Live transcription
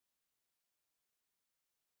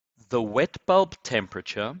The wet bulb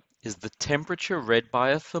temperature is the temperature read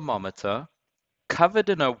by a thermometer covered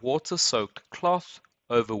in a water-soaked cloth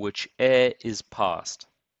over which air is passed.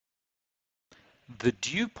 The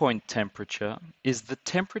dew point temperature is the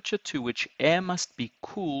temperature to which air must be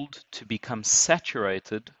cooled to become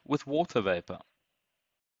saturated with water vapor.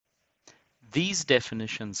 These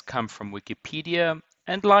definitions come from Wikipedia,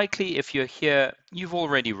 and likely if you're here, you've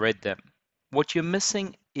already read them. What you're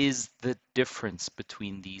missing is the difference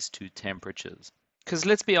between these two temperatures. Because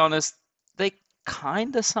let's be honest, they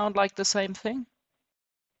kind of sound like the same thing.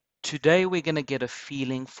 Today we're going to get a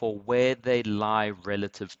feeling for where they lie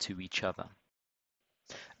relative to each other.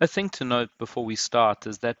 A thing to note before we start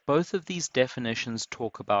is that both of these definitions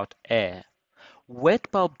talk about air.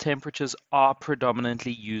 Wet bulb temperatures are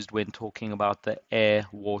predominantly used when talking about the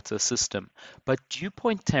air-water system, but dew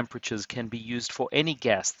point temperatures can be used for any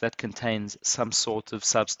gas that contains some sort of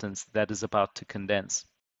substance that is about to condense.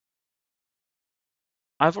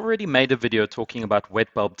 I've already made a video talking about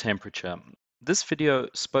wet bulb temperature. This video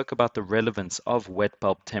spoke about the relevance of wet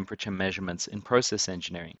bulb temperature measurements in process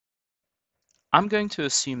engineering. I'm going to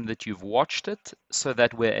assume that you've watched it so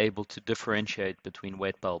that we're able to differentiate between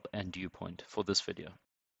wet bulb and dew point for this video.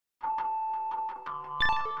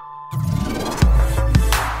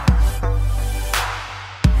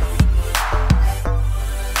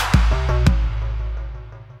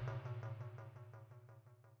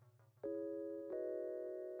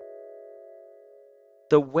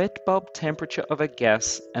 The wet bulb temperature of a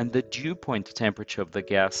gas and the dew point temperature of the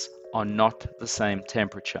gas are not the same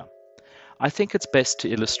temperature. I think it's best to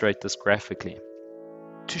illustrate this graphically.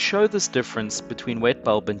 To show this difference between wet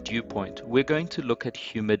bulb and dew point, we're going to look at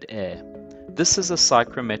humid air. This is a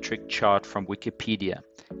psychrometric chart from Wikipedia.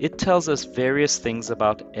 It tells us various things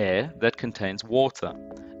about air that contains water.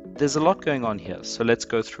 There's a lot going on here, so let's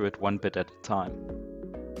go through it one bit at a time.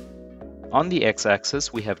 On the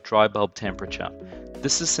x-axis, we have dry bulb temperature.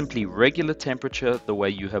 This is simply regular temperature the way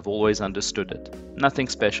you have always understood it. Nothing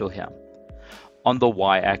special here. On the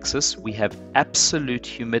y-axis, we have absolute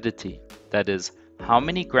humidity. That is, how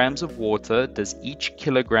many grams of water does each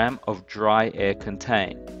kilogram of dry air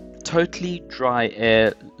contain? Totally dry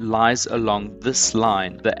air lies along this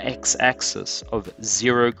line, the x-axis of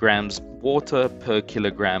 0 grams water per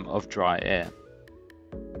kilogram of dry air.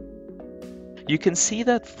 You can see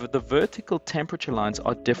that the vertical temperature lines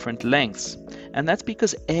are different lengths, and that's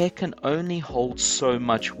because air can only hold so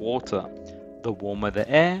much water. The warmer the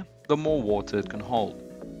air, the more water it can hold.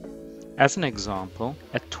 As an example,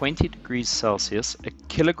 at 20 degrees Celsius, a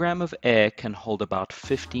kilogram of air can hold about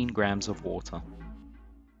 15 grams of water.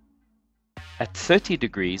 At 30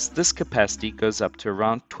 degrees, this capacity goes up to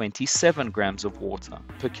around 27 grams of water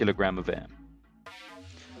per kilogram of air.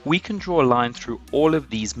 We can draw a line through all of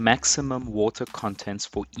these maximum water contents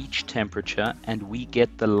for each temperature, and we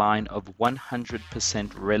get the line of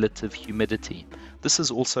 100% relative humidity. This is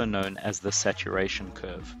also known as the saturation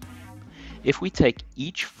curve. If we take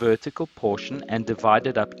each vertical portion and divide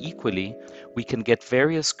it up equally, we can get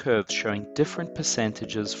various curves showing different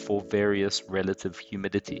percentages for various relative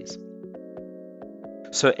humidities.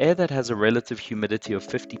 So air that has a relative humidity of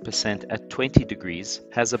 50% at 20 degrees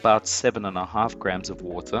has about 7.5 grams of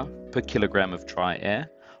water per kilogram of dry air,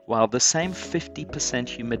 while the same 50%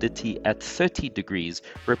 humidity at 30 degrees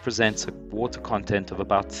represents a water content of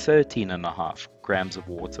about 13.5 grams of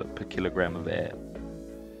water per kilogram of air.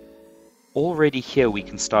 Already here we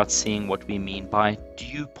can start seeing what we mean by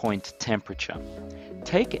dew point temperature.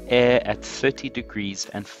 Take air at 30 degrees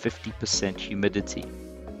and 50% humidity.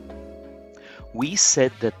 We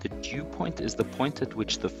said that the dew point is the point at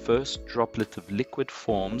which the first droplet of liquid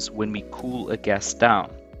forms when we cool a gas down.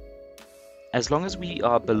 As long as we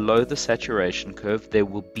are below the saturation curve, there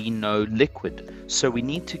will be no liquid, so we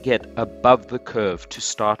need to get above the curve to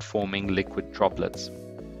start forming liquid droplets.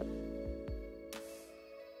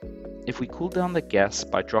 If we cool down the gas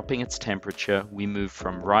by dropping its temperature, we move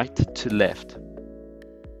from right to left.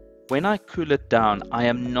 When I cool it down, I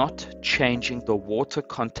am not changing the water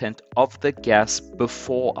content of the gas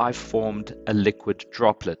before I formed a liquid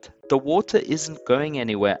droplet. The water isn't going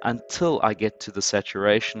anywhere until I get to the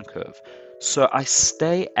saturation curve, so I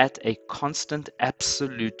stay at a constant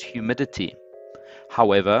absolute humidity.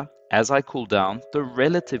 However, as I cool down, the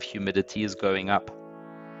relative humidity is going up.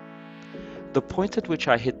 The point at which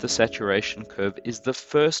I hit the saturation curve is the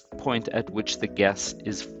first point at which the gas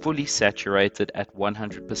is fully saturated at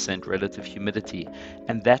 100% relative humidity,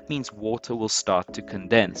 and that means water will start to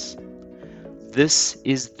condense. This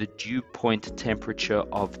is the dew point temperature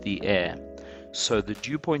of the air. So the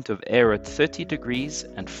dew point of air at 30 degrees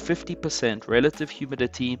and 50% relative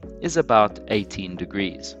humidity is about 18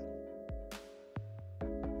 degrees.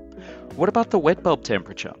 What about the wet bulb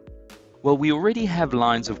temperature? Well, we already have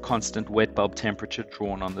lines of constant wet bulb temperature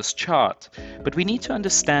drawn on this chart, but we need to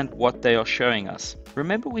understand what they are showing us.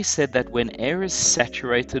 Remember we said that when air is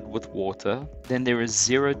saturated with water, then there is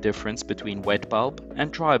zero difference between wet bulb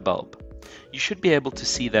and dry bulb. You should be able to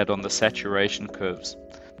see that on the saturation curves.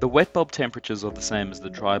 The wet bulb temperatures are the same as the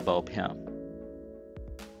dry bulb here.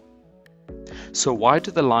 So why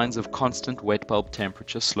do the lines of constant wet bulb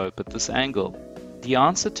temperature slope at this angle? The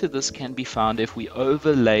answer to this can be found if we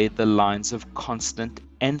overlay the lines of constant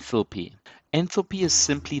enthalpy. Enthalpy is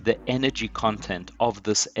simply the energy content of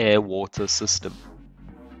this air-water system.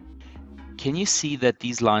 Can you see that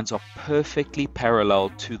these lines are perfectly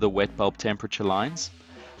parallel to the wet bulb temperature lines?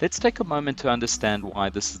 Let's take a moment to understand why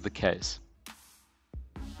this is the case.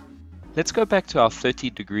 Let's go back to our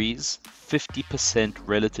 30 degrees, 50%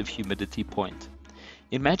 relative humidity point.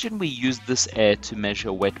 Imagine we use this air to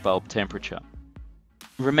measure wet bulb temperature.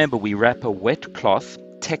 Remember, we wrap a wet cloth,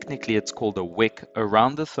 technically it's called a wick,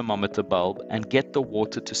 around the thermometer bulb and get the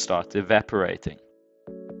water to start evaporating.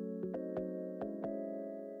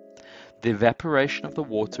 The evaporation of the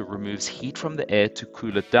water removes heat from the air to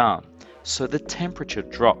cool it down, so the temperature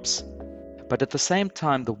drops. But at the same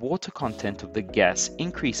time, the water content of the gas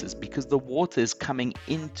increases because the water is coming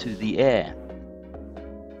into the air.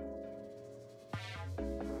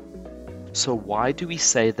 So why do we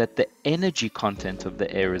say that the energy content of the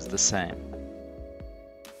air is the same?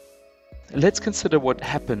 Let's consider what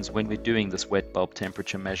happens when we're doing this wet bulb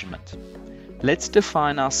temperature measurement. Let's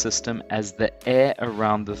define our system as the air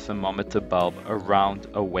around the thermometer bulb around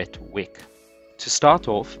a wet wick. To start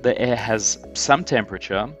off, the air has some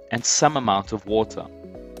temperature and some amount of water.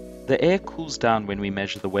 The air cools down when we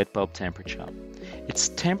measure the wet bulb temperature. Its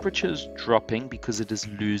temperature is dropping because it is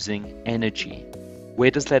losing energy. Where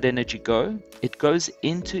does that energy go? It goes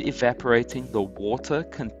into evaporating the water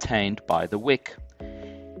contained by the wick.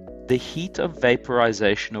 The heat of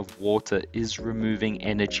vaporization of water is removing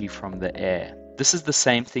energy from the air. This is the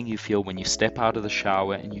same thing you feel when you step out of the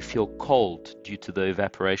shower and you feel cold due to the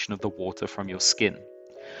evaporation of the water from your skin.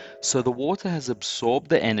 So the water has absorbed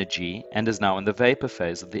the energy and is now in the vapor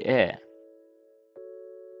phase of the air.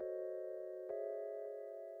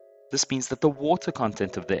 This means that the water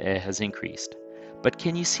content of the air has increased. But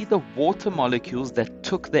can you see the water molecules that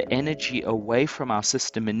took the energy away from our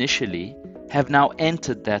system initially have now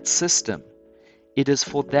entered that system? It is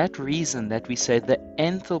for that reason that we say the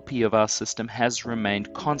enthalpy of our system has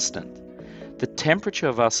remained constant. The temperature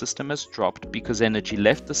of our system has dropped because energy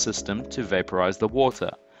left the system to vaporize the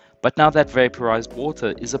water. But now that vaporized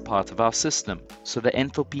water is a part of our system, so the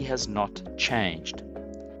enthalpy has not changed.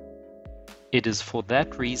 It is for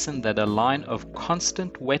that reason that a line of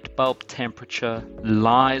constant wet bulb temperature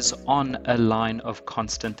lies on a line of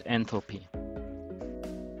constant enthalpy.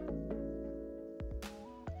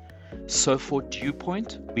 So for dew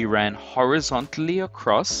point, we ran horizontally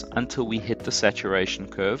across until we hit the saturation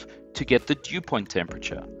curve to get the dew point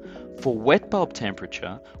temperature. For wet bulb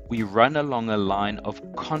temperature, we run along a line of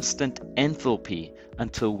constant enthalpy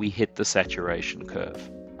until we hit the saturation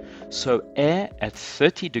curve. So air at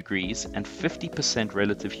 30 degrees and 50%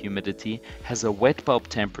 relative humidity has a wet bulb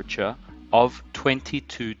temperature of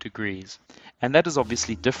 22 degrees. And that is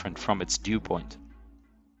obviously different from its dew point.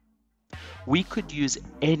 We could use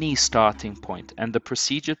any starting point and the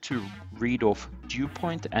procedure to read off dew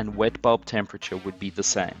point and wet bulb temperature would be the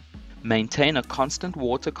same. Maintain a constant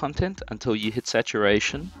water content until you hit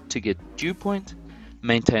saturation to get dew point.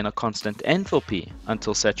 Maintain a constant enthalpy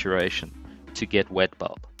until saturation to get wet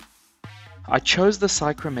bulb. I chose the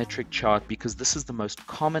psychrometric chart because this is the most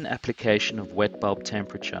common application of wet bulb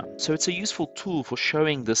temperature, so it's a useful tool for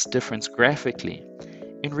showing this difference graphically.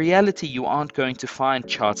 In reality, you aren't going to find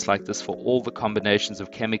charts like this for all the combinations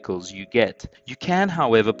of chemicals you get. You can,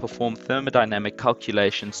 however, perform thermodynamic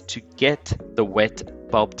calculations to get the wet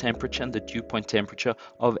bulb temperature and the dew point temperature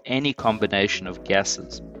of any combination of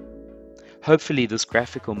gases. Hopefully, this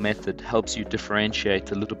graphical method helps you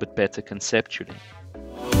differentiate a little bit better conceptually.